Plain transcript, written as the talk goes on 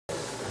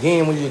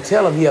Then when you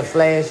tell him, he'll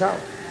flash out.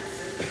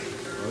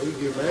 Oh, he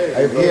get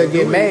mad. He'll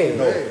get mad.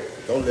 No,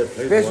 don't let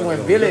Playboy. Especially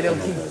when Billy them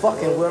keep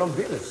fucking with him,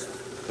 Billy.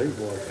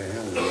 Playboy can't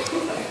handle it.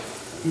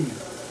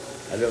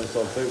 I never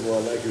saw Playboy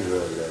like he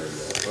was.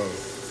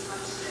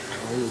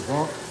 He was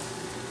drunk.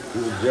 He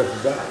was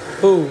just about.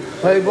 Who?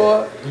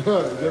 Playboy?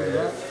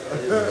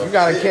 You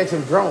gotta catch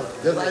him drunk.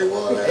 Just like he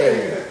was.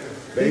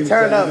 He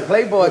turn up.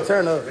 Playboy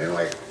turn up. Man,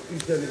 like, he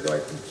tell me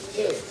like,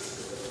 shit.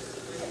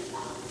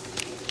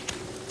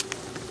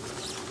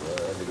 Well,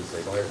 that nigga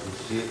say, don't ask me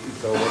shit. He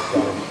told us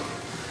something.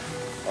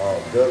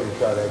 Doug was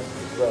trying to ask me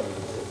something.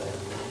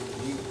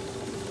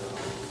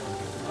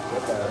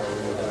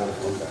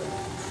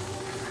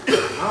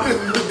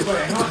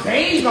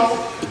 There you go.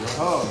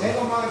 There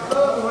go my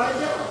cousin right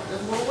there.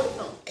 That's what we're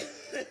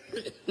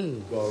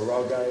doing. Go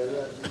raw guy in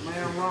there?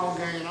 Man, raw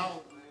gang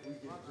out.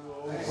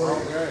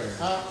 Wrong game.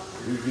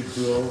 We get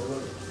too old for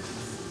it.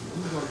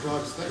 Who's going to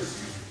Georgia State?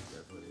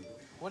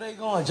 Where they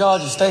going?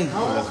 Georgia State.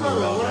 That's where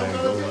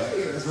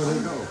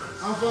they go.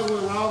 I'm fucking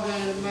with raw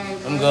gang, man.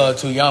 I'm good,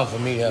 too young for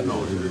me.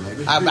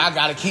 I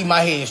gotta keep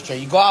my head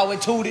straight. You go out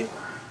with Tootie.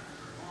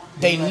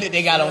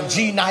 They got on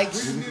G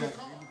nights.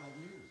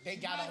 They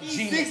got on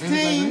G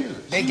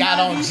nights. They got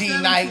on G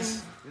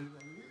nights.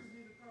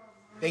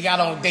 They got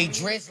on. They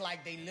dress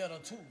like they little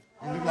too.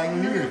 You look like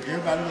lyrics.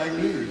 Everybody like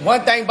lyrics.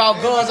 One thing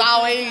about girls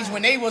our age,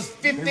 when they was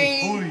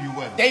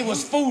 15, they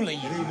was fooling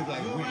you.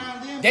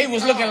 They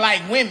was looking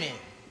like women.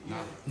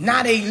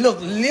 Now they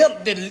look little.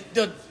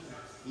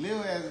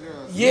 Little ass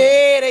girls.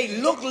 Yeah, they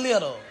look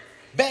little.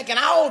 Back in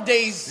our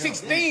days,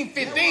 16,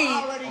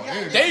 15,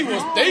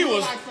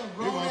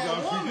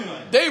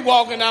 they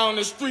walking down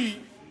the street.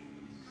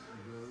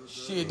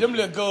 Shit, them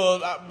little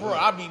girls,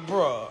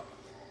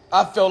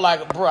 I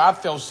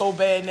felt so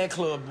bad in that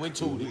club with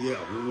Tootie. Yeah,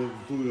 we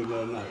went to Tootie the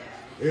other night.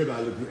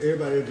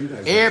 Everybody at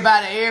G-Night.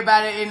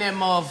 Everybody in that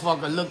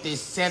motherfucker looked at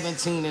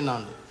 17 and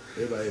under.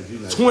 Everybody at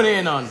G-Night. 20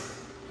 and under.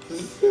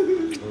 For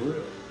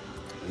real.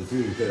 And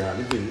Tootie said, how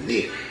this bitch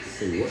lit.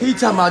 Say what? He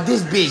talking about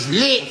this bitch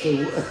lit.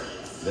 Say what?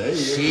 There you go.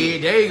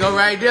 Shit, there you go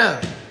right there.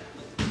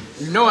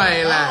 You know I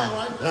ain't lying.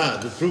 Ah,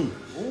 the truth.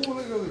 Ooh, look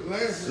at the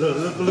glasses.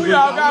 Look Who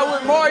y'all got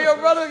with Mario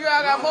brother?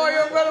 Y'all got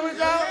Mario brother with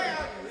y'all?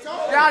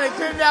 Y'all done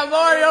kidnapped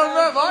Mario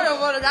brother. Mario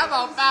brother got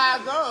about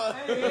 5 guns.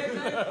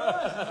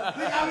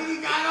 Look how many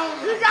he got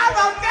on. You got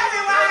about 30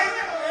 right?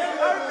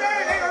 I'm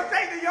saying they gonna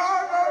take the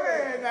yard from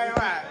me.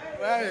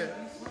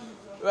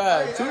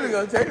 Right. Tootie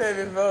gonna take that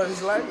before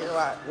it's like it.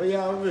 Right. Where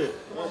y'all at?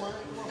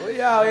 Where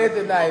y'all at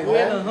tonight,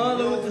 man? The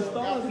Honda with the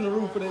stars in the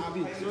roof of that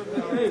bitch.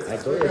 I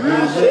told you.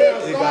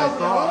 It got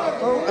stars.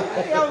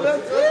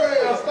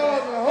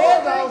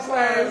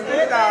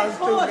 Stupid ass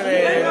dog,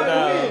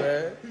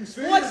 man.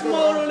 Sports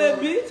mode on that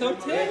bitch, I'm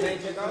telling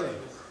you.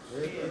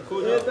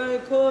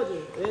 Everything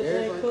cordial.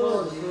 Everything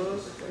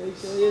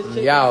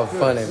cordial. Y'all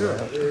funny, man.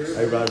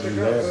 Everybody be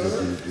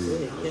laughing at you.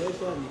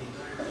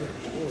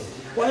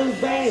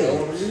 Where's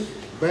bags?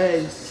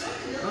 Bags.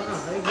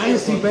 I ain't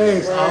see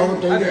bags all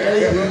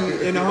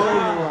day in the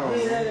hole.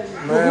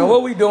 Man,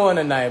 what we doing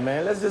tonight,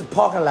 man? Let's just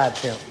parking lot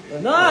pimp.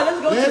 Nah,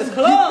 let's go to the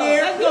club.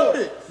 Let's go.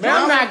 Man,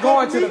 I'm not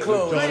going to the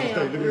club.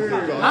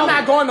 I'm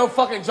not going no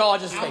fucking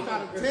Georgia State.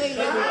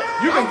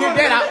 You can get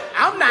that out.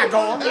 I'm not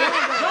going. Georgia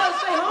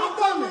State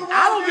homecoming.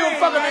 I don't give a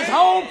fuck if it's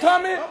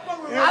homecoming.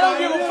 I don't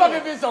give a fuck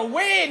if it's a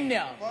wedding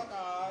now.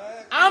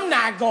 I'm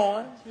not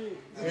going.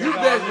 You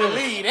best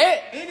believe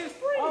that. I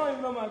don't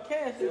even know my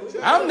cash.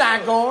 I'm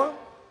not going.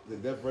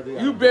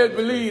 You best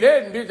believe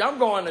that, bitch. I'm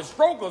going to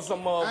stroke or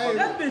some motherfucker.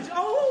 That bitch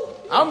old.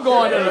 I'm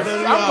going to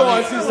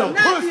see some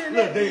pussy.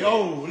 Look, they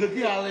old. Look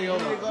how they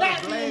old.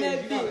 Not in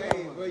that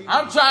bitch.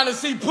 I'm trying to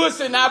see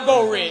pussy, not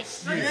Bo Rich.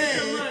 For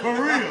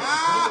real.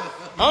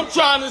 I'm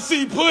trying to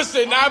see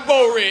pussy, not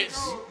Bo Rich.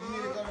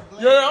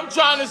 Yeah, I'm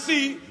trying to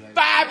see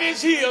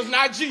 5-inch heels,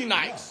 not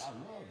G-Nikes.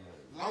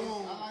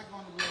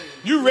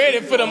 You ready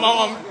for them?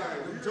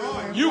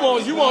 You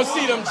want to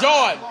see them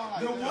Jordan?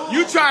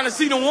 You trying to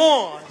see the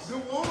ones?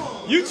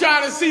 You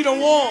trying to see the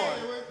one?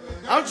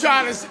 I'm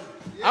trying to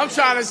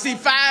see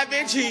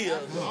 5-inch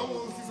heels.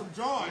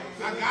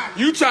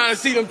 You trying to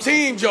see them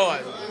Team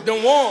Jordan? The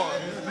one.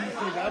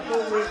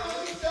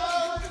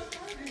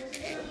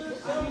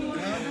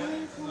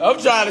 I'm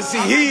trying to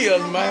see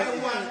heels, man.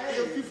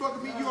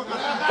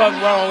 Fuck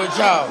wrong with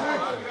y'all?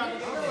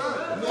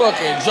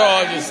 Fucking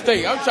Georgia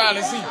State. I'm trying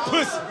to see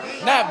pussy,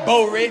 not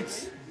Bo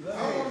Rich.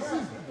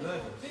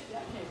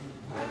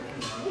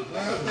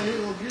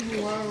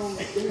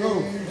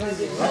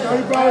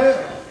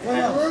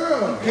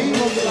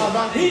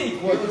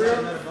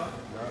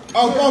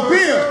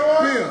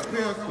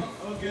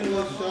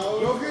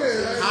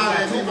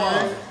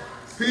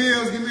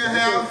 Pills, give me a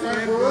half. I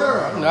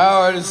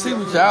already see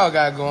what y'all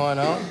got going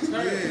on. Yeah,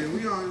 we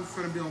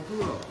finna be on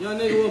pull up. Young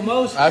nigga with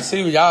motion. I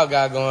see what y'all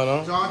got going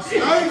on. Georgia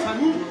State.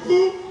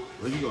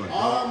 Where you going?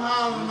 All I'm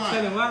hollering tonight.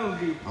 Tell him I don't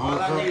be. All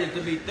I need is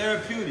to be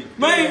therapeutic.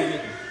 Man,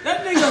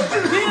 that nigga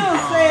Bill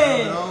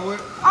said. I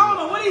don't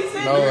know what he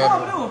said. No,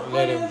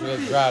 let him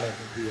dry it.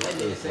 That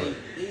nigga say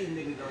these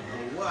niggas don't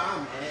know what Well,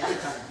 I'm trying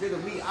to figure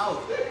me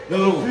out. The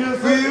little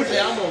feel? Say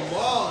I'm on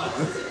Mars.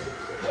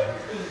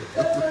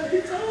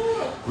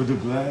 With the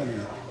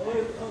glasses.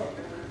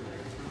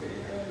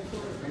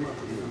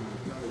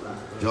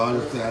 Y'all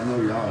just say, I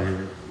know y'all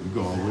here. You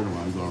going with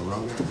them, you going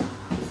around with them?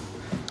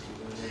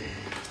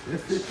 They're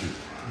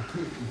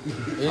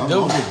 50. It I'm do.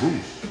 a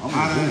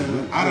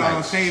boost. I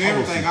don't shave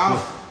everything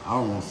off. I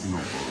don't want to see no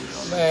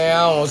photos. Man, I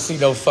don't want to see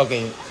no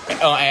fucking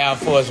Air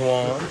Force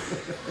One.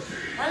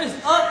 I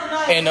just up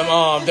tonight. And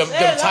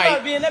them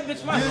tight, Be in that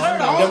bitch my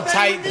them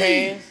tight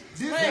pants.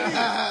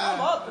 I'm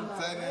up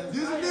tonight.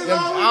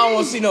 I don't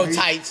want to see no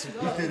tights.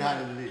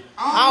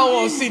 I don't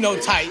want to see no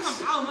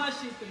tights. I'm out my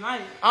shit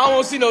tonight. I don't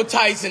want to see no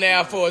tights in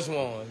Air Force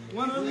One.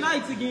 One of them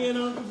nights again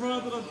on the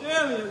front of the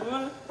family,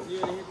 boy. You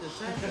ain't hit the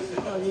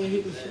shot. Oh, you ain't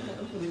hit the shot.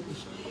 I'm gonna hit the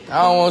shot.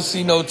 I don't want to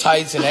see no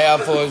tights in Air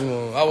Force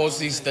One. I want to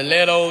see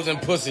stilettos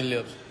and pussy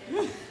lips.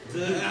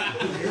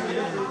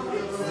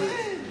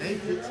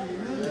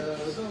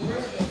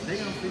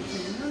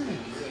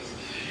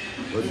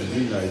 What did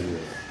you like here?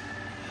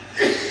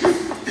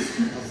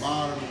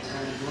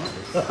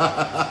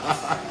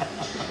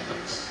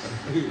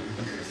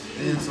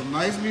 And some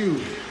nice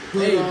music.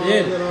 Hey,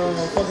 yeah.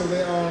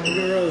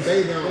 Good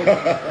baby on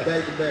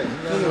back to back.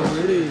 Come on,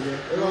 please,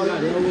 bro. I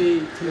got no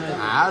weed tonight.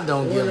 I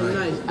don't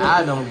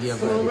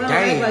give a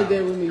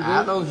damn.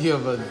 I don't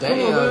give a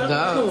damn,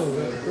 dog. Come on,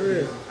 bro. For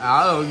real.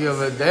 I don't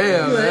give a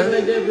damn, You act man.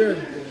 like that, bro.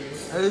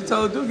 I just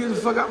told Duke, get the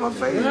fuck out my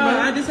face, No,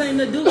 man. this ain't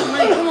the Duke,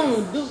 man. Come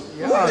on, Duke.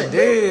 Y'all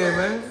dead,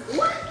 man.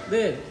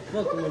 There,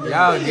 fuck with me.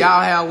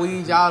 Y'all have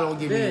weed, y'all don't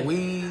give me Yeah.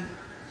 weed.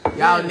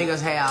 Y'all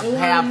niggas have And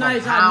one half of them a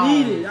nights I pound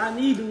need it. I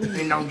need the weed.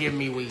 and don't give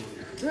me weed.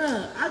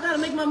 Bruh, I gotta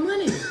make my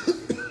money.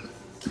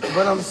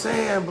 But I'm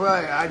saying,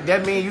 bro,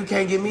 that mean you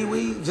can't give me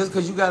weed just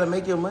because you got to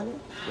make your money?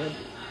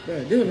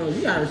 Bruh, dude, no,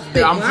 you gotta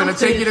respect. I'm what finna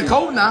take you to saying,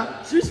 court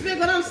now. too. Respect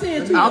what I'm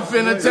saying, too. I'm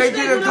finna take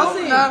you to Respect what I'm court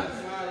saying. now.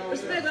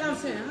 Respect what I'm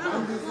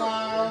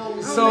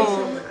saying. So,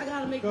 I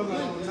gotta make my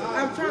money.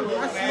 I'm trying to.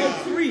 I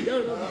smoke free.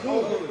 That's what I'm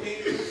doing.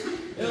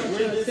 That's what I'm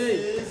trying to tell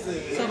you.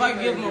 So if I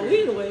can give my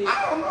weed away,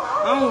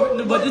 I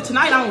don't. But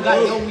tonight I don't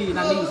got no weed.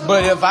 I need some.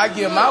 but if I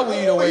give my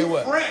weed away,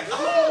 what?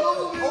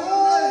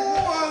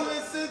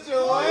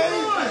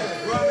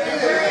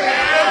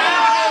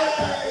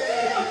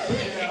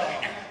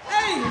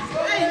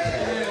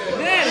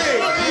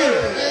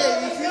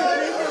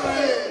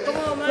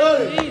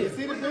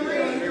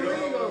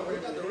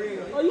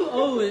 You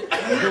owe it.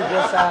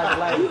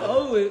 You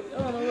owe it.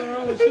 I don't know what's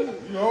wrong with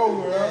you. You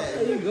owe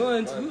it. You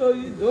going to?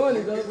 You doing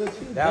it though,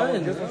 but you done. I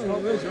don't know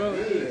what's wrong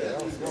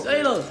with you.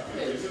 Say those.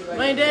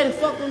 My daddy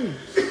fuck with me.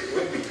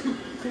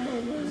 Come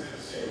on, man.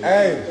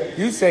 Hey,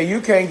 you say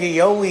you can't get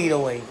your weed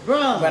away,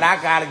 Bro. but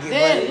I gotta get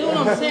Dad, you money.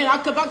 know what I'm saying?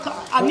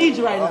 I need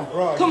you right now.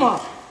 Bro, Come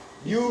on.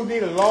 You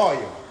need a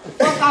lawyer.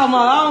 Fuck out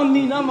I don't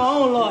need none of my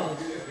own lawyer.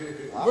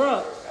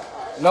 Bro,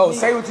 No,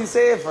 say what you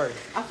said first.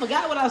 I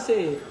forgot what I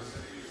said.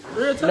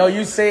 Real talk. No,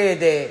 you said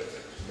that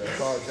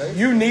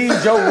you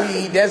need your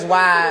weed. That's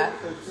why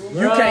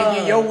you can't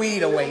get your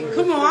weed away.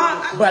 Come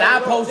on, But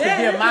I'm supposed to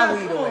Dad, give my come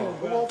weed on. away.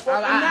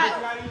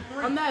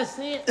 I'm not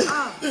saying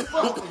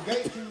fuck.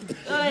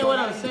 That ain't what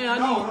I'm saying. I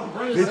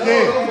need Get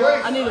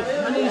there. I need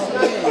some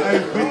Hey,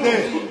 get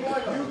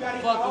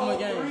there. fuck them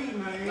again.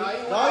 No,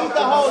 eat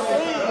the whole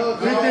thing.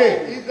 Get there.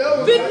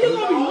 Vic, you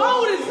gonna be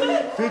loaded,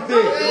 son. 50.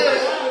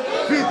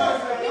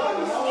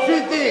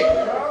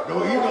 50. No,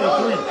 you on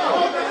 3.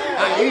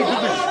 I eat you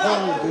bitch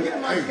strong, bitch.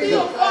 Hey, He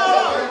gonna fall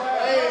out.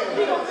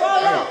 He gonna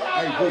fall out.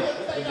 hey, bitch.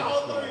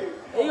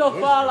 He gonna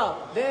fall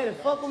out. Daddy,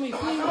 fuck with me,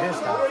 please.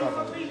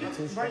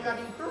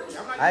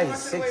 I ain't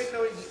 6.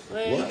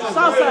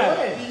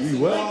 Southside. You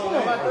what?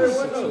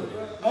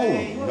 Oh,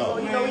 no.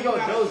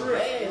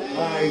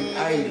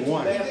 I ain't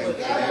one.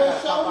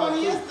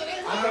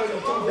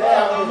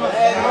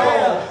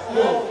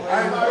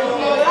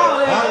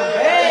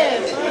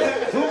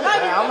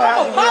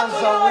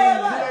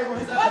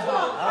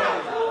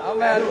 I'm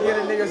gonna have to get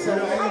a nigga some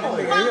weed.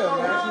 Nigga here,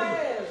 man.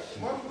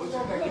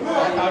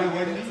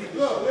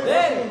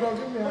 Daddy, come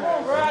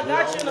on, bro. I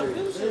got you in the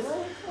future, bro.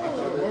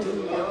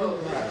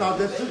 I thought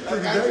that took to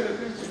the day.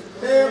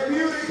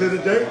 To the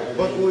day,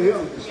 but we're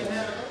here.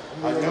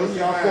 I know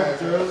y'all fucked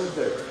the other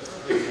day.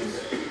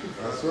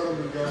 That's what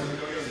we're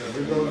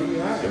gonna be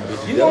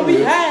high. You gonna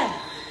be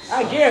high.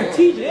 I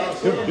guarantee you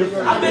that.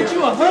 I bet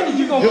you 100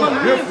 you gonna come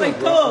to me and say,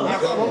 cuz.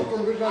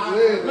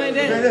 Man, Man,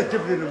 Daddy, that's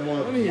different than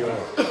one. please.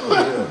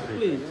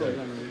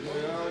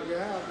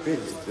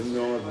 Them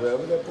yours,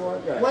 whatever that boy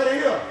got. Wait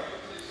here.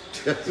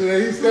 So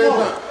he said,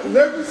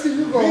 let me see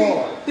you go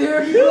hard.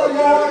 There You go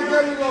hard,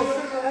 then you go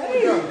sit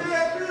down.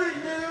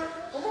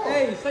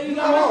 Hey, say you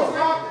got money.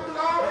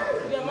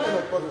 You got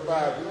money? Fucking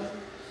 5, man.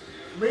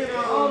 I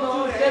don't know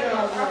who's stepping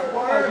out there.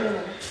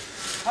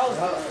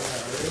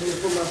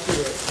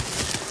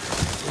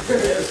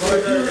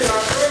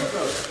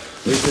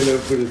 They said they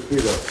put his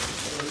feet up.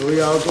 So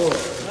we all going.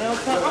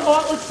 I'm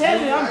always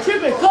telling you, I'm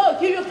tripping. Cuz,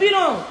 keep your feet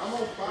on.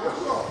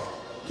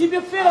 Keep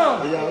your feet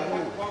on. I'm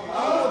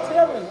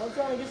telling you, I'm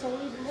trying to get some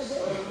weed from my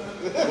brother.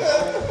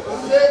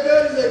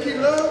 Keep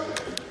love.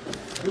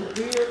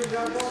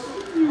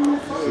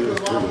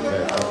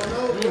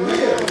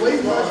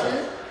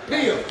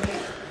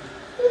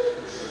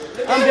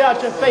 I'm be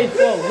out your face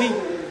for a week.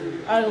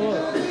 I don't want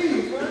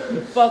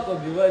to fuck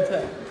up you one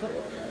time. Come on.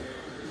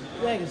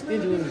 You acting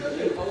stingy with me.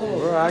 Come on.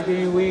 Bro, I give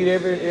you weed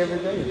every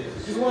day.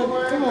 Just one,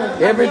 come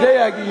on. Every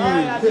day I give you All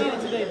right, I weed. did it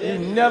today,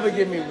 Daddy. You never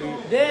give me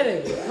weed.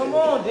 Daddy, come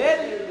on,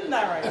 Daddy. You're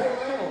not right.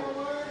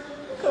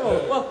 Come on,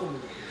 fuck with me.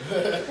 I'm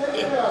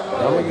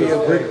gonna give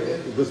you a brick.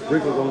 The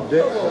sprinkles on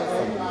deck. I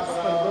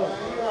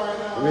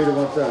made it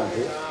one time,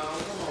 kid.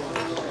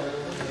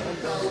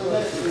 I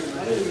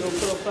didn't even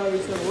put up 5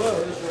 weeks in a row.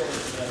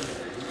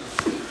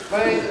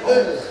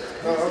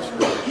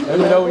 Let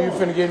me know when you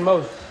finna get in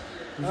motion.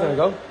 You finna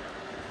go?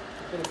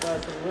 Put up 5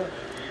 weeks in a row.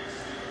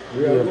 I'm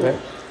gonna give you a pack.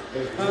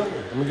 I'm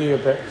gonna give you a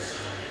pack.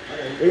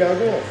 Where y'all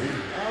going?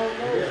 I don't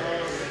know.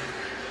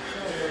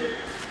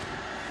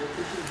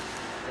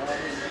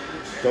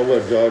 So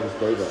what, Georgia?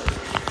 Straight up.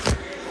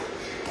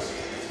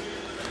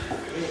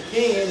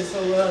 King ain't so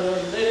well.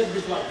 That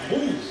bitch like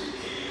boom.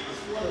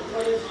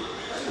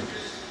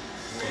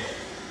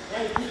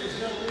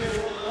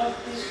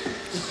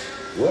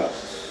 What?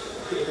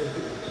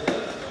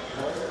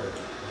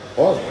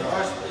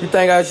 Awesome. You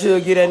think I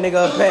should get that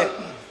nigga a pack?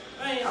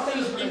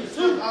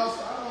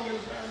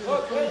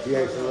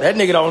 That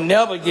nigga don't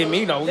never give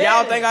me no.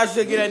 Y'all think I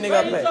should get that nigga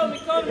a You pack? told me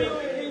come to me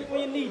when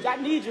you need. I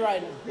need you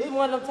right now. This is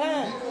one of them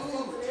times.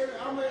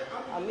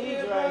 I need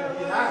you right now.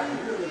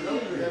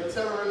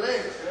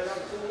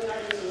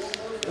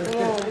 Come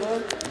on, bro.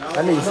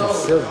 I need some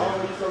scissors.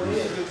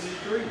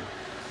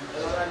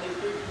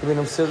 Give me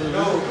them scissors.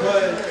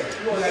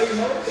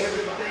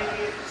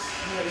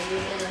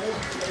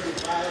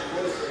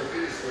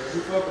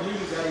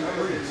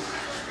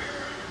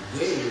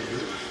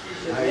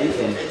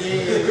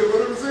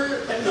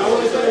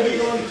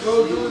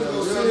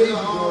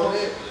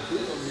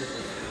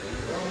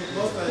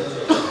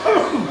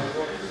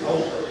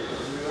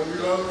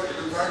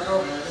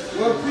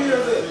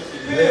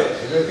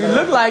 You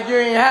look like you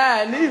ain't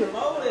high neither.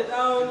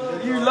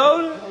 You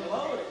loaded?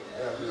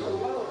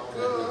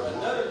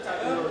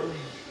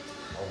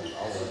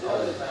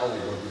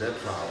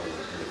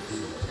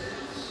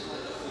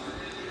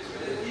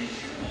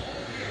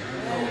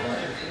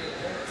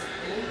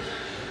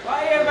 Why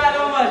everybody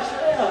on my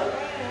trail?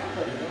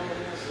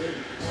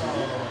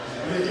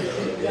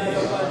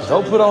 Go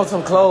put on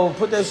some clothes.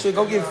 Put that shit.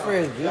 Go get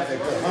fresh, bitch.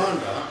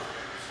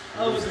 I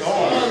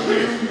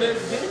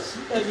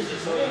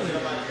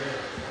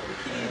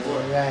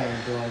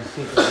ain't doing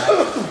shit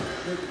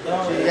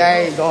tonight. I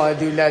ain't gonna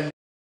do nothing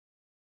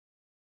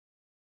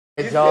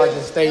at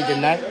Georgia State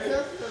tonight.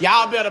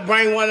 Y'all better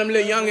bring one of them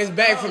little youngins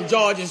back from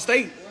Georgia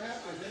State.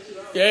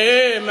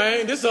 Yeah,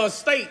 man, this is a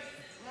state.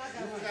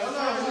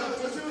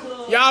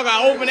 Y'all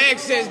got open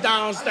access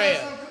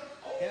downstairs.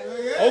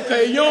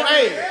 Okay, you don't,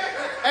 hey,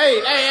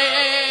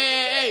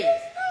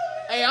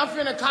 I'm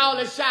finna call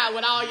a shot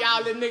with all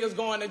y'all little niggas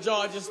going to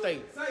Georgia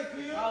State.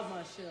 All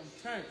my shit, I'm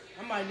turned.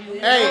 I might need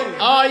it. Hey,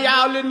 all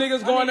y'all little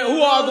niggas going to,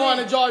 who all going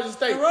to Georgia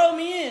State? Roll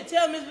me in.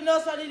 Tell Miss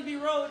Vanessa I need to be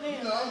rolled in.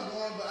 I'm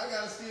going, but I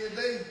gotta see a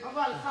day. I'm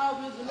about to call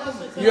Miss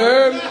Vanessa. You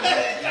heard me?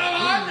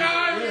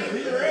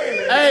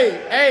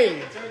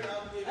 Hey,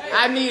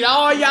 I need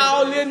all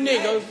y'all little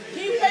niggas.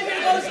 Can you pay me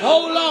to go to school?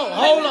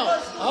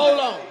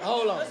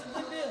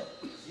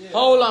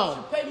 Hold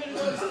on. Pay me to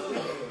go to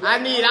school. I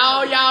need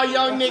all y'all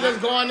young niggas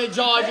going to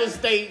Georgia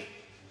State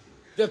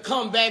to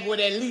come back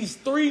with at least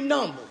 3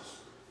 numbers.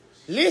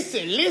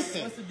 Listen.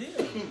 What's the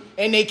deal?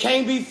 And they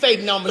can't be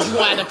fake numbers. You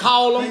gonna have to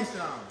call them.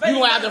 You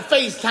gonna have to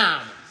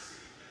FaceTime.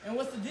 And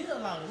what's the deal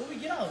on it? What we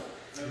get out?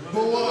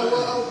 But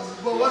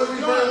what if we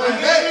bring one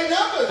day?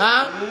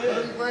 Huh? What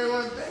if we bring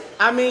one day?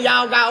 I mean,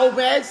 y'all got open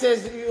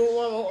access.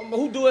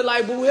 Who do it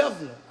like Boo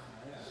Hefner?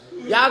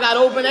 Y'all got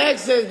open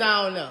access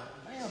down there.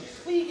 I'm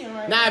tweaking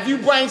right Now, if you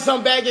bring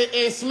some back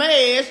and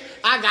smash,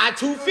 I got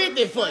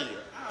 $250 for you.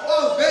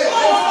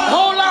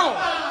 Hold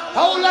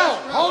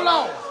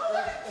on.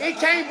 It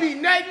can't be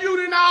nothing you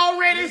done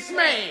already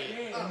smashed.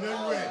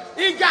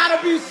 It gotta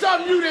be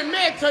something you done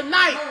met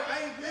tonight.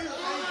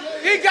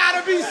 It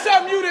gotta be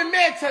something you done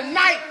met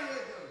tonight.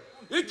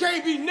 It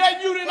can't be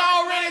nothing you done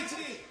already.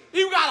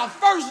 You got a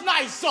first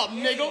night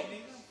something, nigga.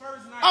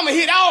 I'ma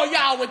hit all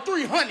y'all with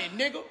 300,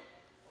 nigga.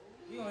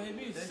 You gonna hit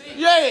me with 6?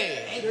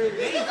 Yeah.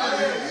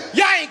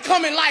 Y'all ain't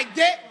coming like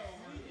that.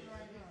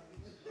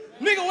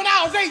 Nigga, when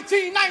I was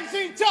 18,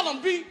 19, tell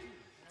them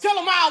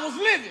how I was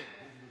living.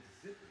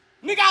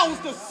 Nigga, I was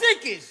the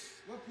sickest.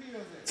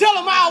 Tell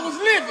them how I was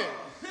living.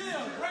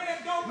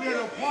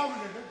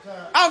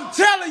 I'm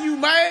telling you,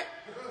 man.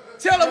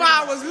 Tell them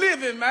how I was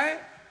living, man.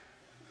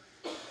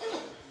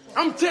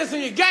 I'm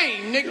testing your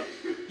game, nigga.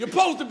 You're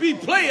supposed to be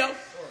players.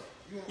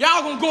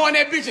 Y'all gonna go in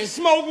that bitch and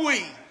smoke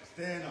weed.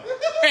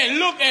 And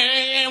look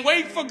and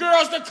wait for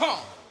girls to come.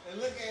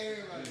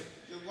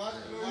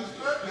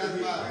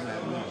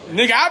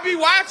 Nigga, I be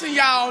watching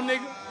y'all,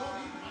 nigga.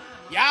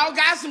 Y'all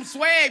got some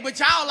swag, but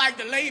y'all like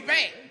to lay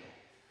back.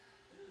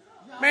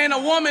 Man, a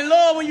woman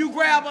love when you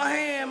grab her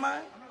hand,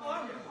 man.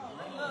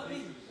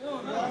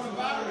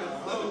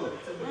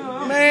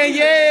 Man,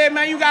 yeah,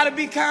 man, you gotta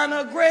be kind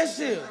of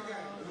aggressive.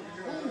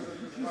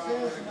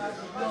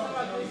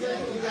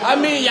 I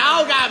mean,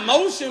 y'all got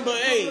motion, but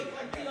hey.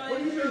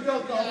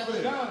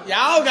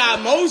 Y'all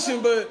got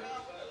motion, but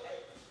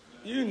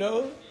you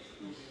know.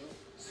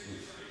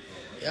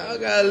 Y'all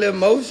got a little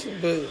motion,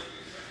 but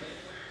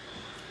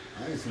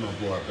I ain't see no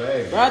boy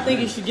bag. Bro, I think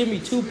you should give me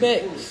 2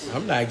 packs.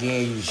 I'm not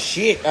giving you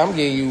shit. I'm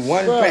giving you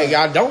 1 pack.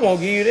 Y'all don't want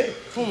to give you that.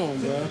 Come on,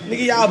 bro.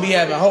 Nigga, y'all be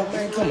having hope,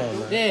 man. Come on,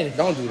 man. Daddy,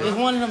 don't do that. It's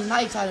one of them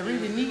nights I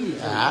really need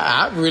it.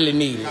 I really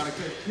need it.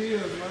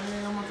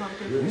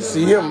 You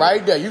see him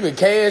right there. You can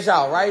cash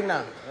out right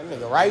now. That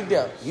nigga right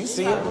there. You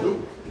see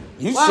him.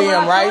 You see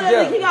him right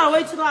there. He gotta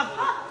wait till I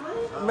pop,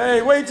 man.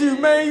 Man, wait till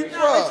you, man. You wait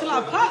till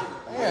I pop.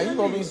 Yeah, you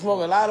gonna be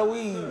smoking a lot of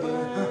weed,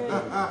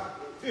 man.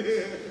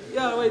 You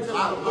gotta wait till I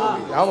pop.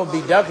 I'm gonna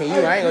be ducking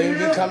you. I ain't gonna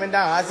even be coming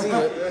down. I see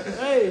it.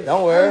 Hey.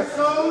 Don't worry.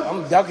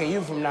 I'm ducking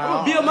you from now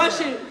on. Build my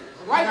shit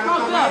right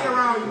across there.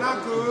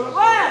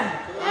 What?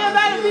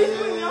 Everybody be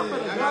swinging up for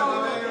the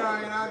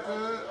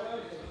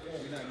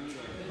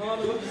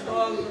Honda with the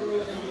stars.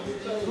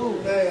 Who,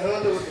 man?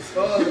 Honda with the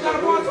stars. You got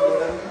a bar too?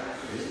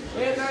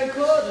 Everything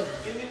cool.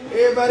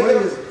 Everybody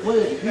else.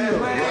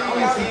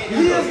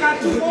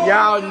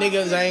 Y'all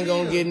niggas ain't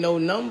gonna get no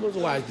numbers.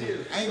 Watch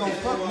this. Ain't gonna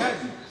fuck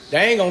nothing. They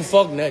ain't gonna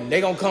fuck nothing.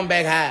 They gonna come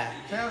back high.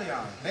 Tell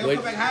y'all. They gonna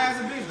come back high as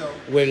a bitch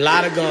though. With a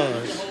lot of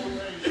guns.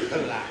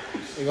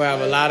 They gonna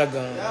have a lot of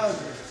guns.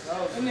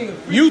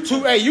 You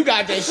two, hey, you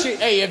got that shit.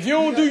 Hey, if you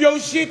don't do your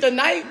shit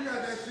tonight,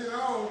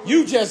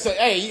 you just say,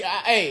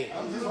 hey.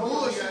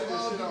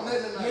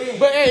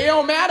 But hey, it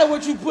don't matter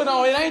what you put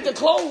on. It ain't the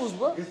clothes,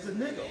 bro. It's a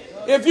nigga.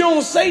 If you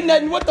don't say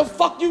nothing, what the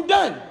fuck you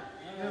done?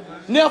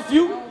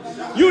 Nephew,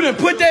 you done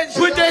put that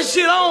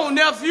shit on,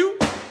 nephew.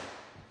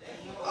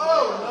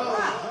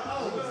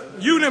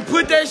 You done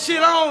put that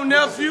shit on,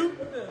 nephew.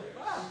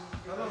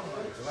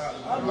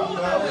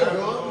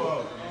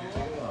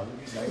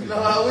 You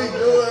know how we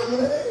do it,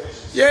 man.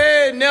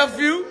 Yeah,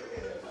 nephew.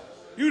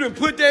 You done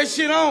put that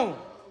shit on.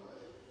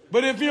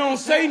 But if you don't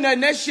say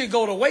nothing, that shit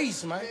go to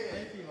waste, man.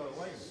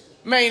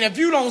 Man, if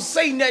you don't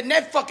say nothing,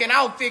 that fucking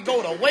outfit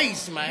go to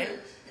waste, man.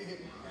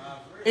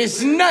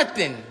 It's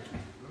nothing.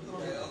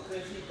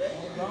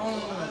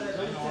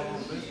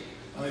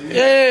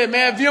 Yeah,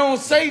 man, if you don't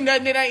say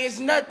nothing, it's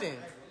nothing.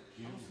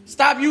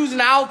 Stop using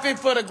the outfit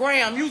for the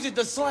gram. Use it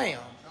to slam.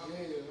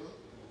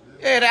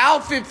 Yeah, the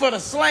outfit for the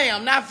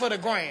slam, not for the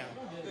gram.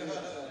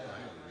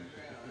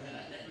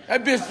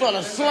 That bitch for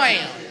the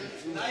slam.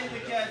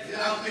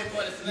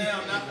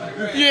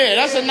 Yeah,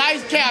 that's a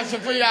nice caption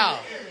for y'all.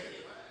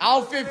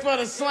 Outfit for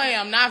the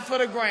slam, not for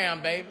the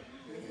gram, baby.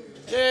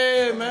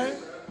 Yeah, man.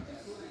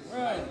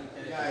 Right.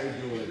 How you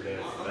doing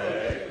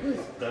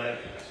that?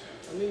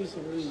 I need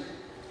some weed.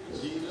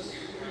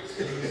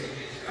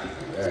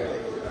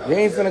 You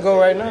ain't finna go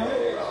right now?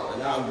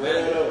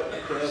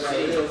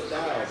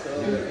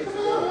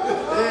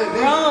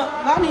 Bro,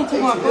 I need to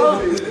my phone.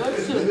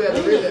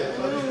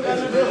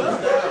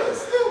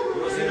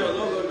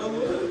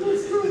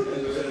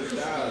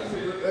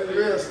 That's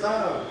real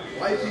style.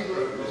 White people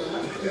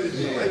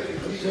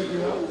check you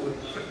out.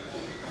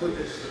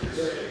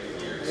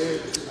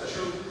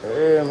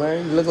 Yeah, man.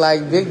 You look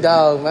like big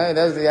dog, man.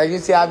 You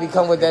see how I be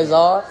coming with that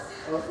Zara?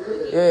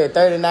 Yeah,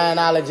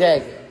 $39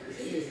 jacket.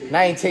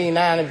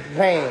 $19.90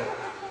 pants.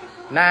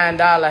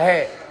 $9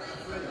 hat.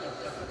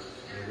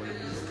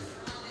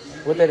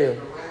 What that is?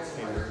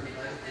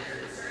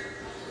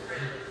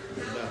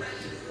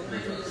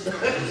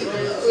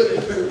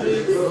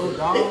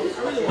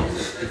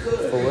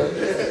 For what?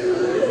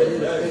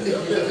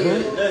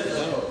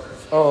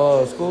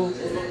 Oh, school?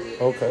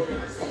 Okay.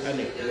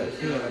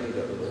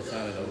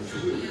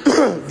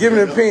 Give me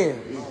the pen.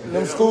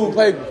 Them school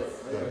papers.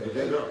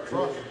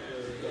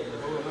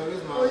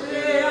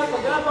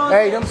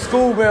 Hey, them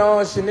school been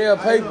on Chanel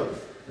paper.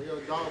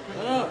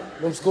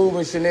 Them school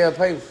been Chanel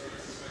paper.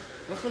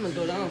 I'm finna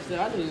go downstairs.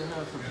 I need to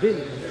have some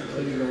business.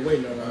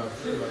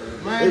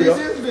 Man, this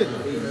is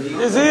business.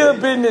 This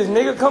is business,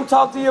 nigga. Come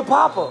talk to your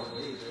papa.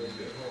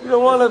 You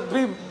don't want to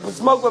be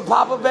smoke with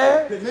Papa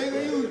Bear?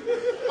 Nigga, you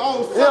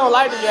don't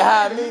like to get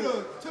high,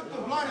 nigga. Took the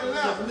blunt and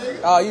left,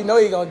 nigga. Oh, you know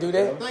he gonna do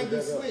that. Think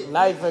you slick.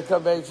 Now you finna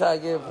come back and try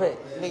to get a pet.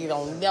 Nigga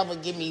don't never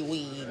give me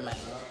weed, man.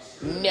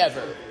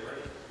 Never.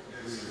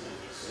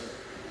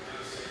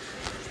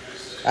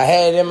 I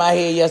had it in my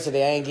head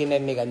yesterday. I ain't getting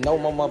that nigga no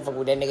more motherfucker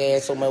with that nigga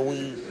had so much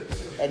weed.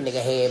 That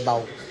nigga had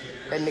bought.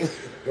 That nigga.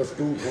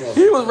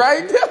 He was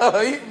right there.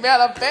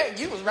 Matter of fact,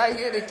 he was right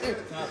here.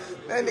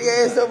 That nigga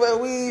had so much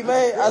weed,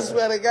 man. I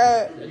swear to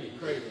God.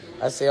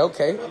 I said,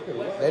 okay.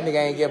 That nigga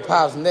ain't get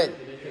pops nothing.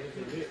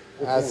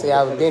 I said,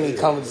 I was Denny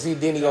coming to see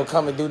Denny gonna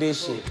come and do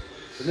this shit.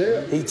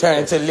 He turned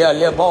into a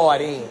little boy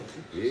then.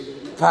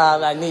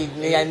 Pop, I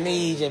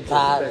need you,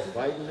 Pop.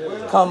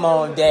 Come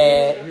on,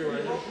 Dad.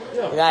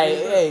 Like,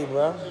 hey,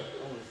 bro.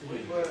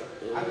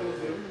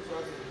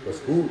 The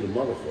school, the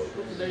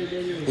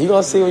motherfucker. You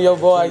gonna see when your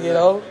boy get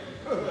old?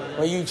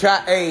 When you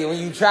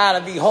try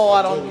to be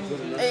hard on me,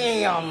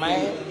 damn,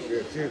 man.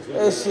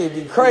 That shit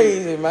be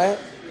crazy, man.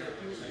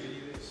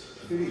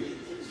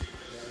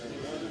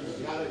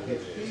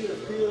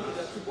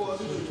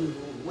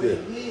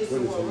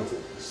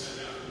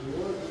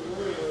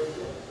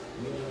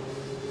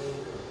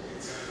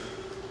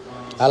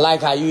 I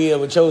like how you here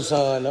with your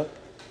son, though.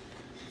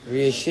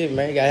 Real shit,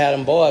 man. You gotta have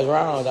them boys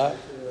around, dog.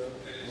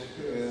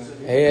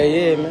 Hell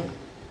yeah, man.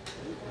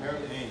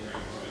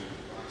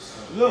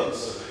 Look.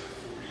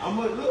 I'm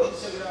gonna look.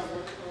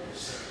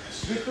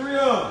 Get 3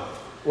 of them.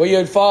 Where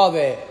your father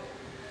at?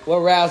 What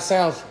Ralph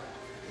Sampson?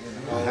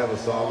 I have a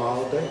song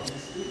all day.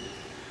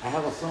 I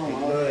have a song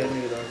all day.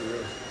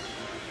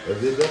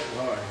 Is it that?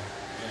 All right.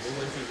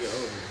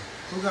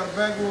 Who got a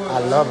backwood? I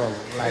love him.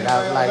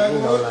 Like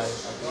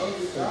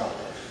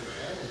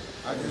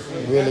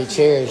really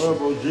cherish him.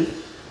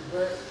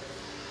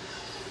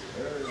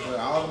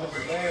 All of them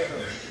is bad.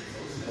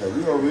 Hey, we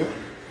over here.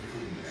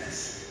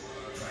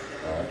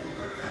 All right.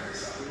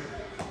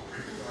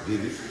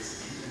 Did it?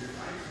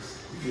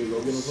 You go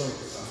get him something?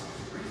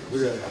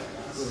 Look at that.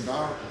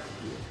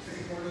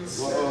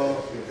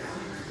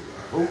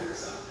 Who?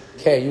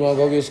 Okay, you wanna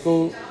go get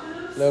school?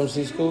 Let them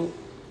see school?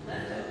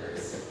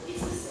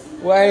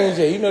 Why ain't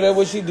you? You know that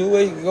what she do?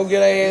 Go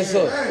get her ass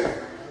up.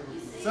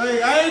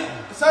 Say, I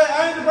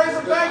ain't to bring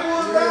some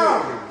backwoods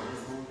down.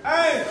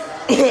 Hey.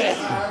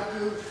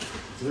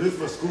 So this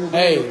for school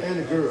Hey, and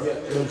the girl.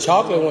 them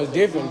chocolate ones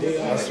different.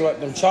 I swear,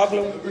 them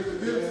chocolate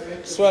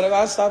ones. Swear to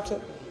God, I stopped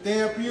it.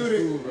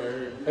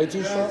 Therapeutic. They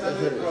too strong.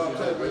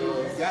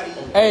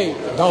 Hey,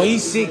 don't eat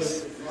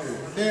 6.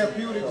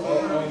 Therapeutic.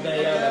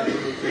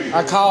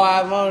 I call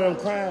out one of them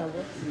crying,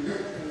 bro.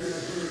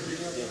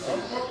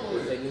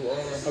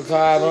 I call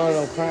out one of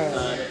them crying.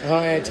 Her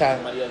anti.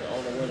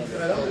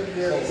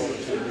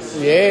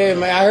 Yeah,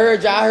 man. I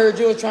heard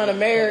you was trying to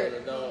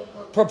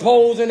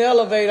propose in the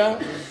elevator.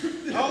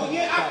 Oh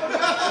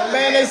yeah.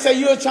 Man, they say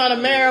you was trying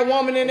to marry a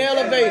woman in the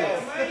elevator.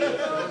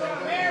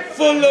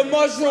 Full of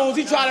mushrooms.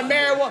 He trying to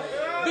marry one.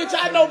 Bitch,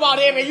 I know about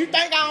everything. You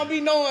think I don't be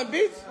knowing,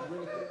 bitch?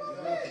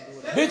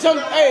 Bitch,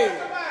 hey.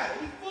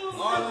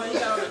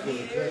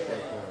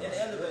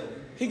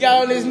 He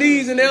got on his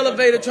knees in the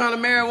elevator trying to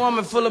marry a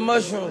woman full of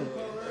mushrooms.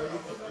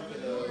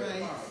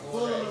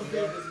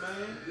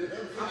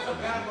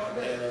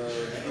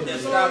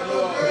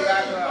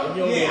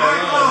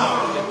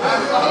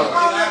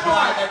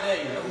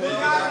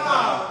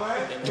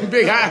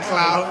 Big eye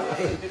cloud.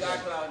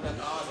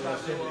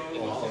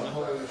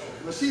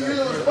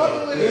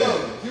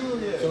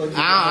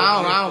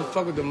 I don't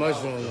fuck with the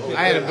mushrooms. I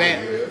had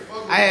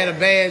a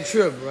bad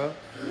trip, bro.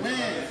 I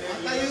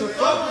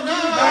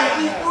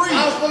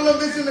was putting a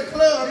bitch in the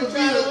club.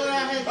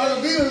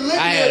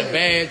 I had a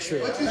bad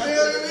trip. What you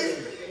saying to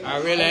me? I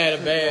really had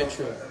a bad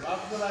trip.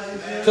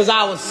 Cause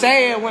I was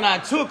sad when I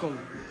took them.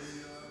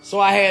 So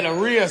I had a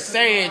real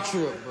sad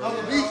trip, bro.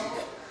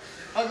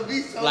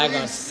 Like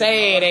a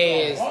sad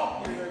ass.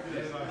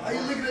 Are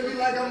you looking at me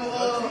like I'm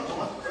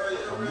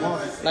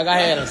Like I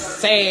had a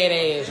sad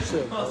ass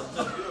trip, bro.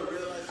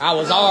 I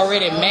was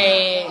already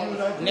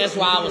mad, and that's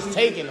why I was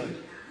taking them.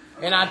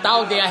 And I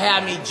thought they'd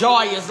have me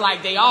joyous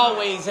like they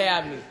always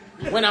have me.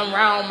 When I'm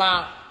around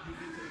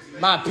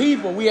my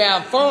people, we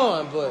have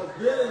fun, but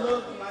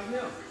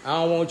I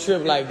don't want to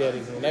trip like that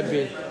again. That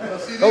bitch.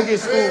 Go get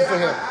school for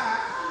him.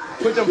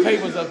 Put them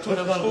papers up, put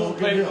them school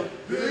papers.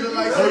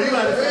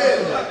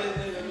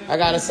 I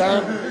got a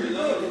sign.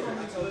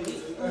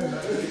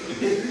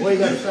 What you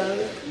got to sign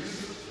it?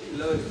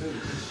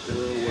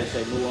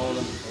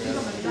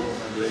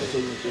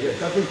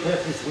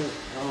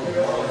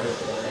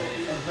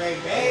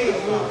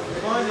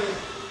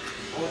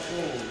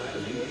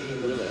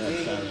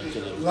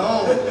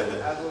 long,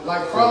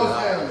 like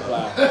Cross family.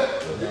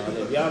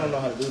 Y'all don't know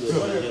how to do this.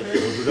 Was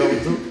it that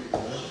one too?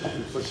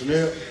 For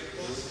Chanel?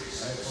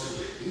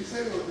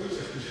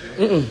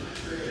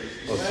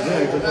 Oh,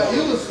 Chanel.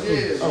 You was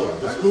scared. Oh,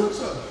 the school?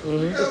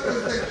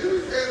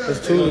 It's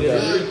Tootie,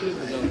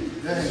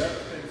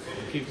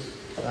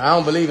 I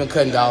don't believe in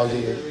cutting dogs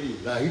either.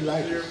 Nah, he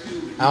like it.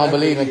 I don't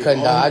believe in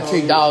cutting dogs. I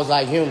treat dogs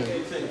like humans.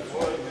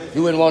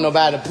 You wouldn't want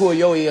nobody to pull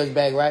your ears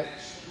back, right?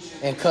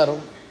 And cut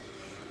them.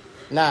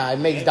 Nah, it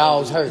makes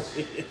dogs hurt.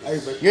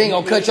 You ain't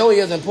gonna cut your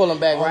ears and pull them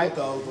back, right?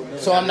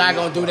 So I'm not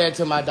gonna do that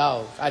to my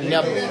dogs. I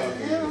never.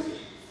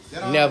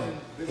 Never.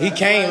 He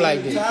came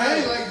like this. Yeah,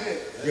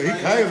 he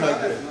came like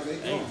that.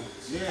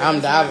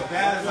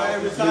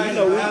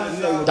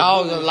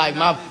 Dogs are like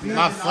my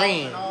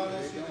friend.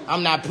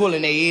 I'm not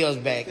pulling their ears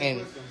back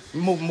and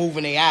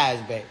moving their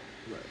eyes back.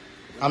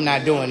 I'm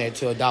not doing that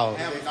to a dog.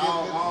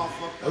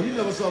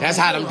 That's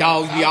how them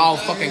dogs be all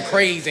fucking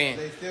crazy.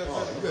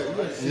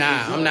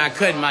 Nah, I'm not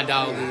cutting my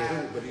dog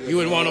ears. You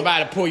wouldn't want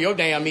nobody to pull your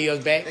damn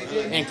ears back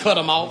and cut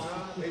them off.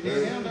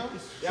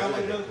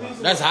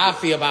 That's how I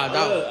feel about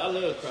dogs. I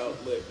love Kraut,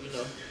 but you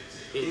know.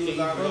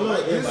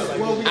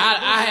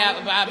 I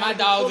have my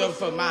dogs are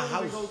for my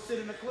house.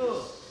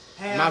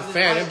 My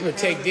family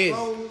protect this.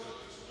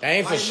 That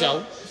ain't for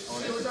show.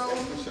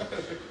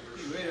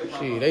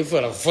 Shit, they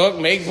for the fuck,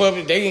 make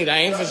puppies. They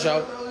ain't for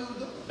show.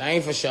 They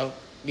ain't for show.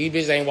 These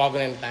bitches ain't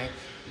walking anything.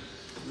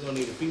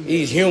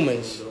 These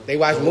humans, they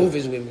watch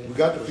movies with me. We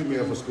got the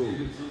female for school.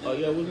 Oh,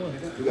 yeah, which one?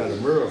 We got a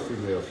mirror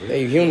female for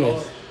They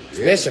humans.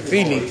 Especially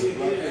Felix.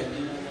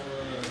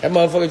 That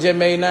motherfucker just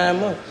made 9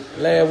 months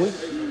last week.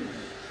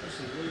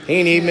 He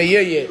ain't even a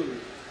year yet.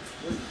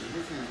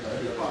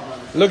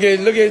 Look at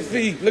his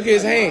feet. Look at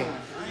his hand.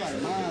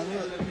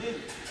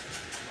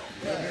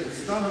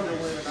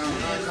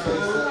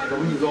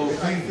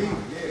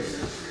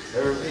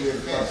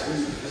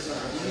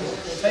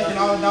 Taking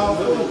all the dog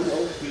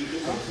food.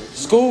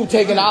 School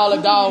taking all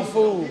the dog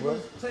food, bro.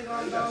 Taking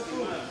all the dog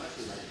food.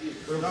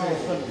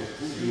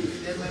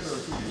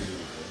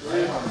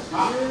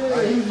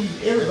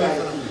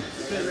 Everybody.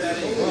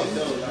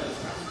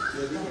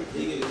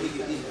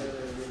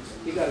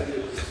 He gotta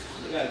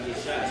get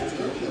shot.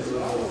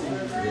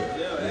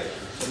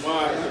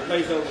 Tomorrow, the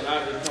place open,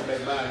 I'll just come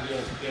back by and get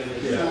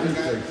him.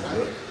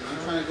 I'm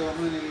trying to go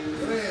 100.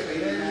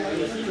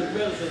 She was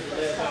better since the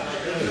last time I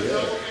did it.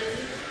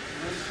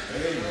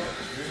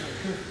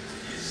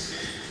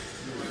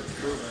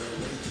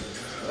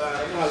 Alright,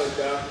 I'm not looking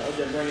down. I'm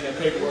just bringing that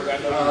paperwork. I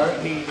know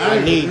you need. I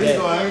need that.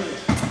 Alright,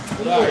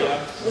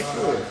 y'all.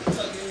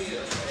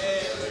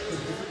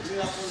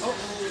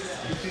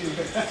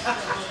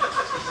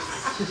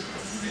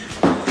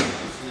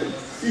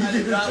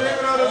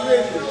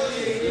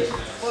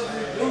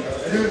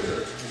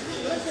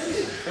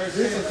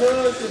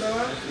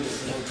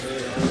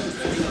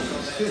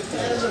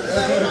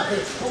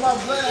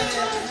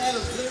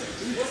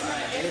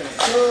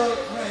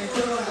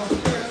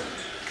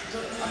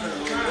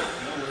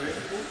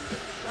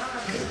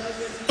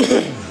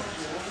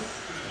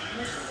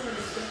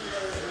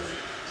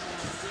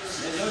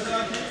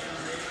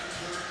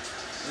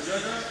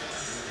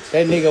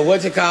 That nigga,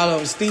 what you call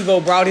him?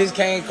 Steve-O brought his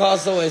cane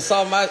Corso and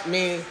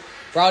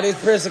brought his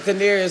Prince of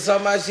Canary and saw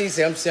my shit. He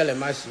said, I'm selling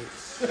my shit.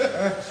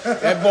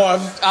 That boy,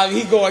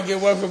 he go and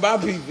get one from my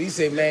people. He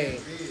said, man,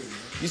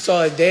 you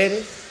saw his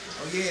daddy?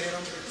 Oh, yeah, they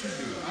don't get too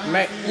big.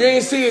 Man, you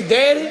ain't see his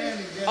daddy?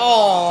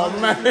 Oh,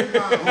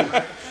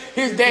 man.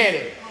 His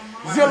daddy.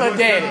 Zilla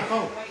daddy.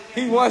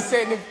 He once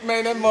said,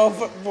 man, that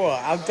motherfucker, boy,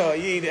 I'm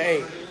telling you,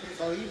 hey.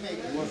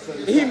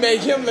 He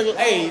make him look,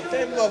 hey,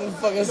 that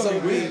motherfucker so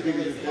big.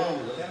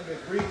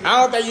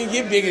 I don't think you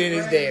get bigger than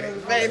his daddy.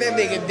 Man, that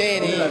nigga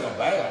daddy.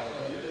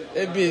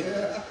 That bitch.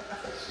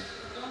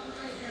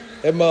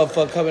 That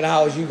motherfucker come in the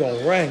house, you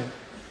gonna run.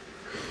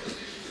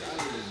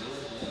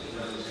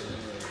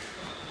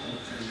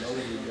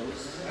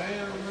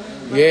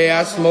 Yeah,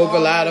 I smoke a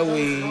lot of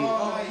weed.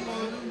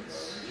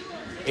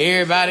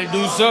 Everybody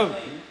do something.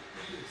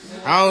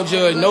 I don't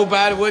judge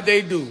nobody what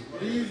they do.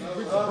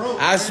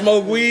 I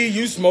smoke weed,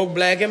 you smoke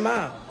black and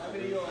mild.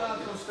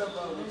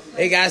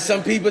 They got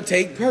some people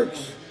take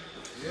perks.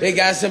 They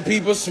got some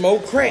people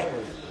smoke crack.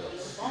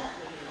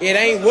 It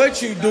ain't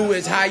what you do,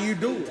 it's how you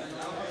do it.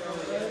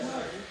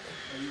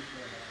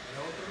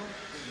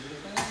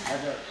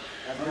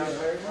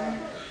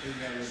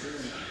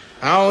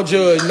 I don't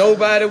judge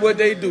nobody what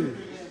they do.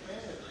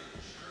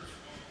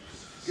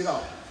 Get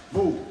off.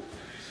 Move.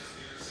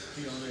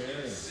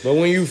 But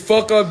when you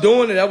fuck up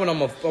doing it, that's when I'm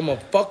gonna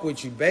fuck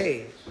with you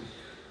bad.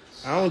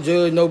 I don't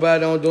judge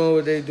nobody on doing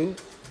what they do.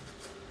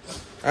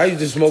 I used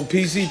to smoke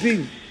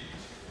PCP.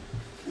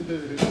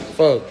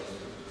 Fuck.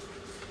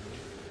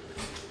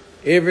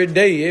 Every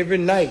day, every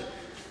night.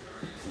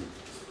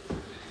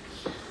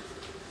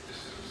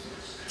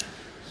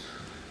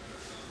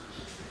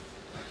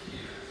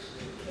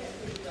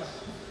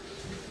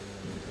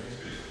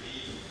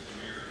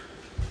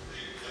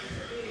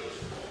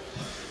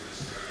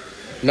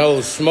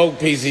 No, smoke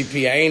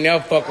PCP. I ain't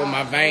never fuck with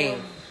my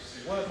vein.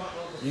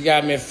 You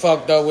got me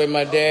fucked up with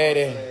my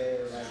daddy.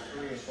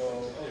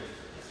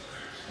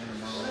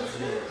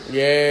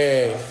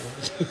 Yeah.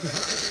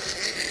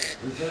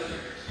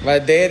 My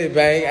daddy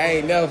bang. I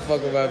ain't never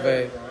fuck with my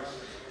bang.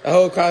 The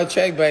whole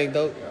contract bang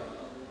dope.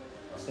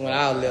 When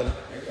I was little.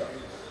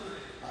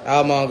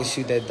 All my uncle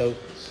shoot that dope.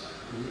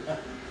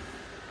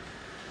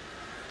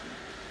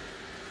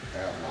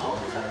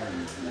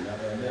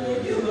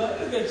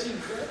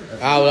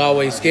 I was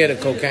always scared of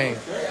cocaine.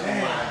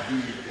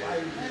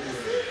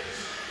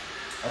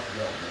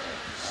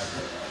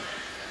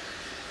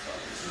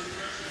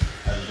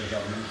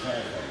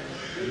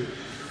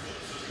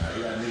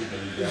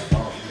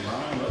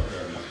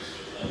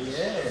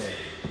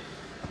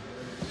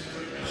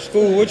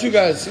 School, what you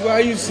got? Why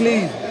you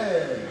sneezing?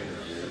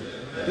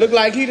 Look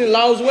like he done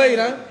lost weight,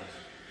 huh?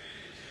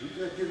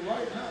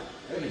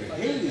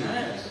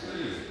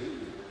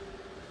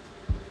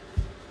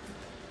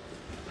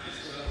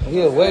 He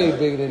way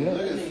bigger than that.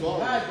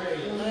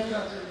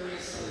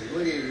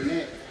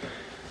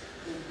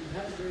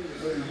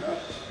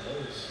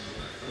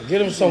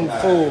 Get him some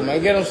food,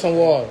 man. Get him some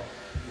water.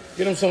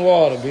 Get him some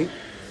water, B.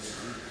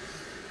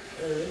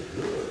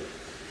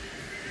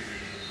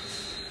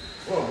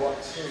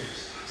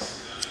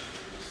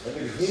 That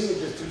nigga head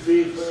just too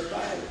big for the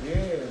body. Yeah,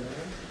 man.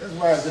 That's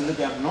why I just look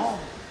at normal.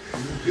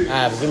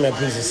 Alright, give me a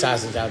piece of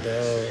sausage out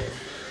there.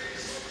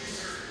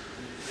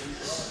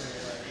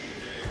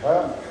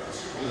 Huh?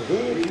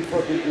 Big you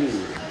fucking big.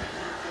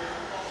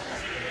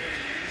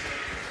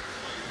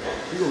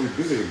 You gonna be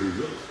bigger than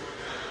me,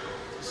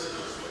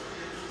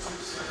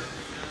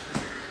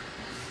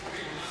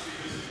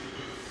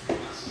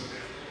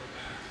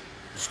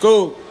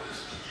 Scoop.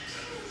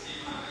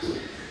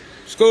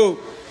 Scoop.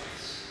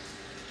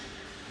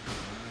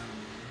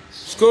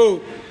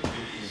 Scoop.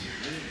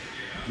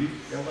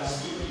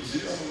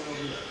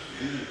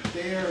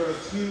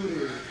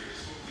 Therapeutic.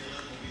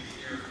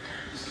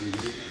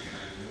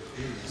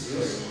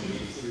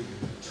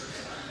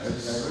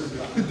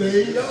 There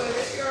you go.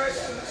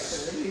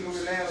 He gonna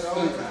be laughing all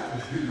the time.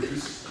 He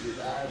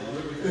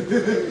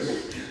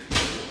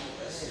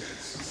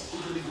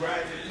be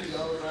grinding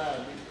all the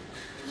time.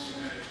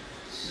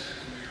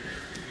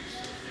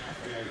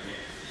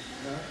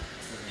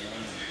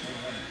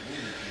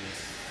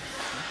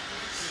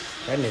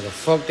 That nigga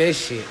fucked that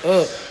shit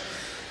up.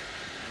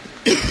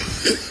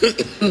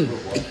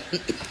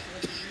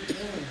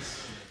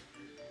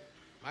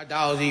 My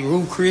dogs eat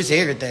Root Chris,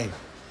 everything.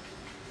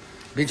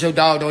 Bitch, your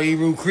dog don't eat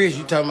Root Chris.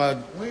 You talking about?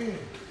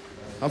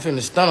 I'm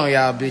finna stun on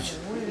y'all, bitch.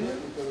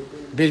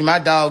 Bitch, my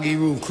dog eat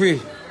Root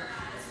Chris.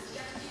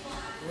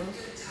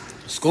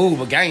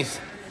 School, a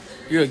gangster.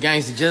 You're a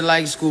gangster just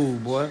like school,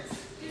 boy.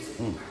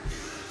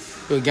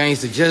 You're a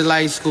gangster just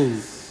like school.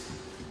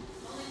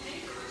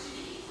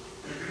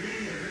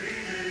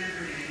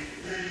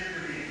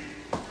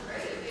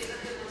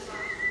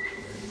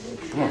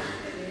 Come on.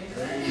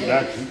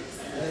 Got you.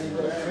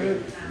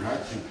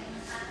 Got you.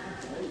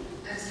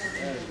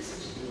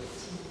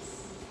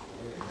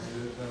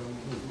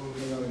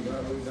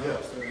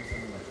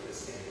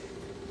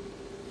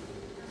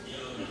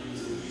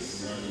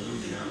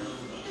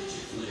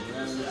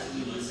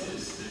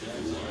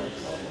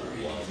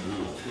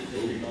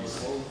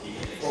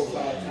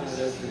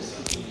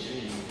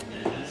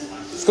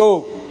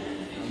 Scoop.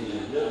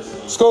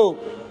 Scoop.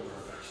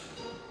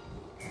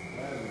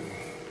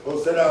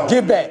 Go sit down.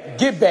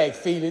 Get back,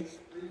 Felix.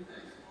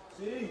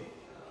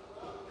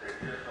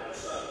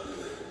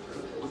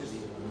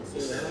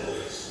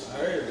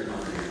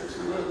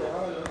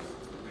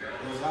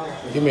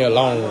 Give me a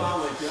long one.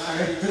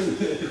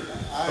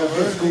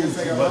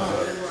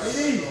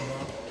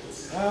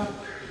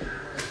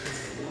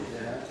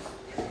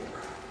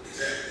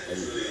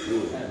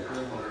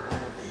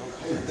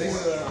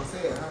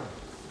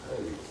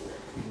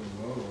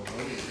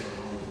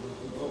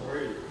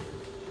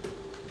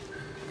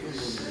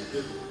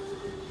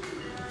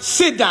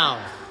 Sit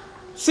down.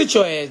 Sit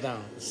your ass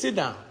down. Sit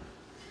down.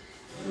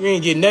 You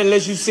ain't getting nothing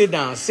unless you sit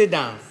down. Sit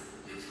down.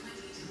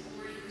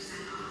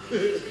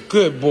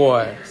 Good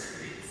boy.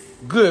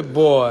 Good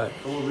boy.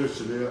 Come over here,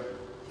 Chanel.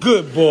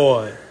 Good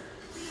boy.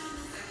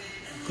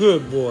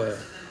 Good boy.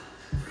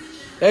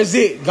 That's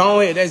it.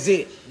 Go ahead. That's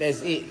it.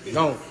 That's it.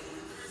 Go.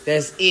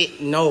 That's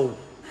it. No.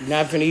 You're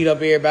not finna eat up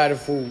everybody's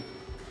food.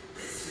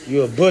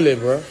 You a bully,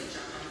 bro.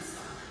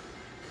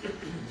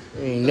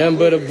 You ain't nothing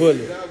but a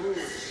bully.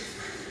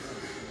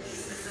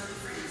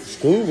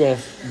 School gonna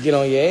get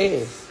on your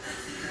ass.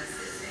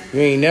 You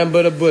ain't nothing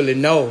but a bully.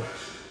 No.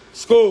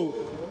 School.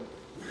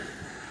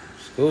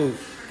 School.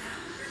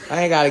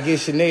 I ain't gotta get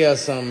Chanel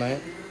something,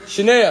 man.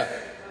 Chanel.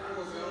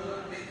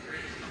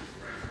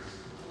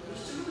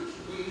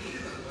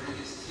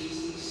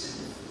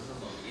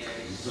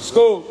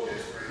 School.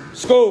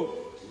 School.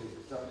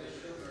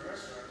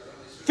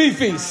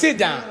 Fifi, sit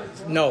down.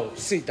 No,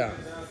 sit down.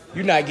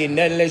 You're not getting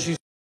nothing unless you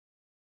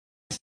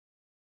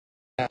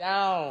sit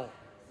down.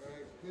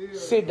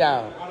 Sit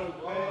down.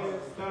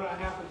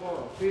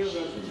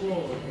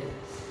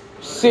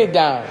 Sit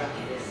down.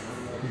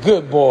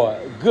 Good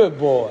boy. Good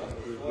boy.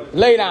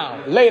 Lay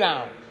down. Lay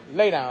down.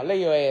 Lay down.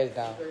 Lay your ass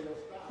down.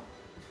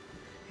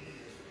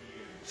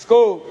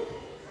 Scoop.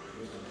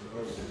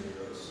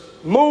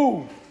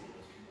 Move.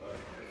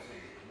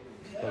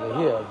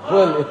 Here,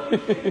 bully.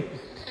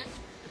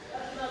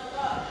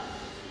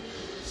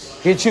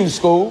 Get you,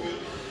 School.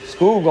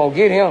 School gonna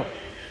get him.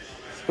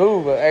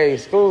 School, but hey,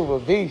 School,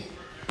 but beef.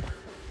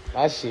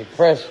 My shit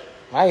fresh.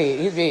 My head,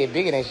 his head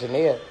bigger than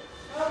Chanel.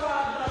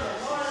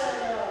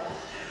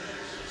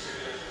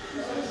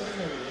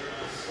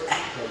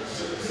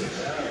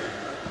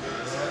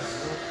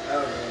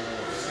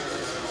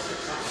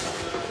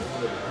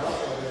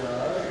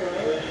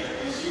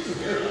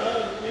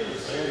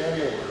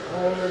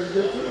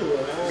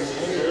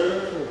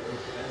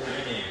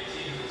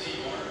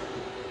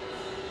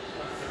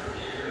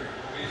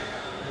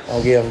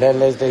 Don't give them that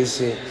unless they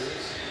sit.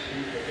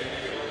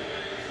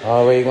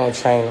 Already gonna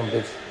train them,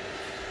 bitch.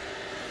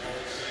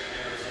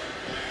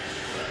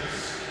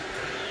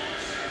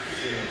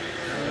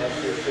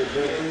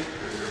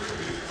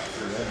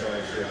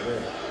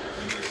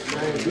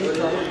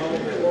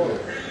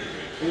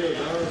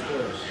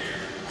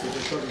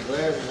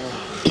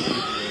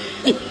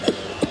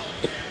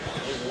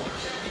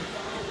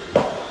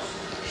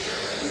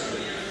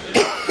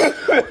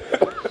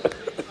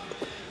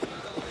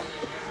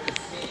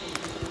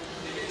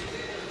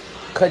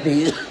 cut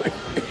these.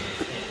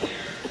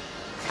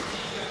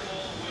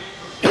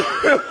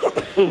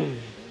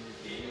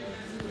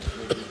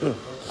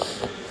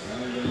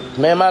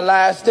 Man, my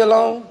live still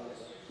on?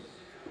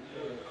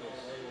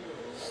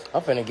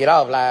 I'm finna get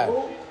off live.